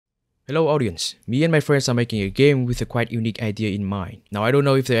Hello audience, me and my friends are making a game with a quite unique idea in mind. Now I don't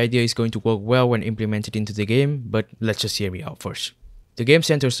know if the idea is going to work well when implemented into the game, but let's just hear me out first. The game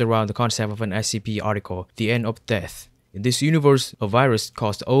centers around the concept of an SCP article, the end of death. In this universe, a virus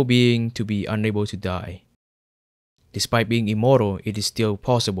caused all beings to be unable to die. Despite being immortal, it is still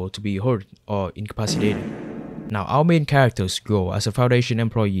possible to be hurt or incapacitated. Now our main character's goal as a Foundation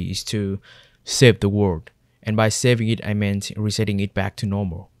employee is to save the world, and by saving it I meant resetting it back to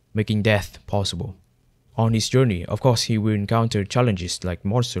normal, making death possible. On his journey, of course, he will encounter challenges like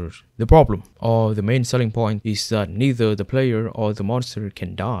monsters. The problem, or the main selling point, is that neither the player or the monster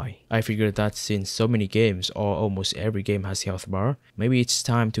can die. I figured that since so many games, or almost every game, has health bar, maybe it's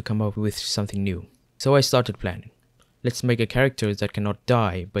time to come up with something new. So I started planning. Let's make a character that cannot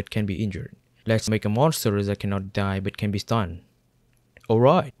die but can be injured. Let's make a monster that cannot die but can be stunned.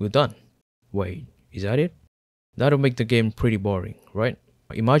 Alright, we're done. Wait, is that it? That'll make the game pretty boring, right?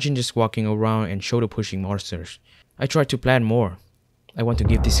 Imagine just walking around and shoulder pushing monsters. I tried to plan more. I want to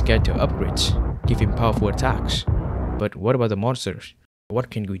give this character upgrades, give him powerful attacks. But what about the monsters? What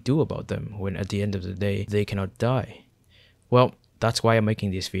can we do about them when at the end of the day they cannot die? Well, that's why I'm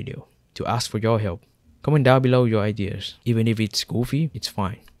making this video, to ask for your help. Comment down below your ideas. Even if it's goofy, it's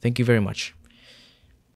fine. Thank you very much.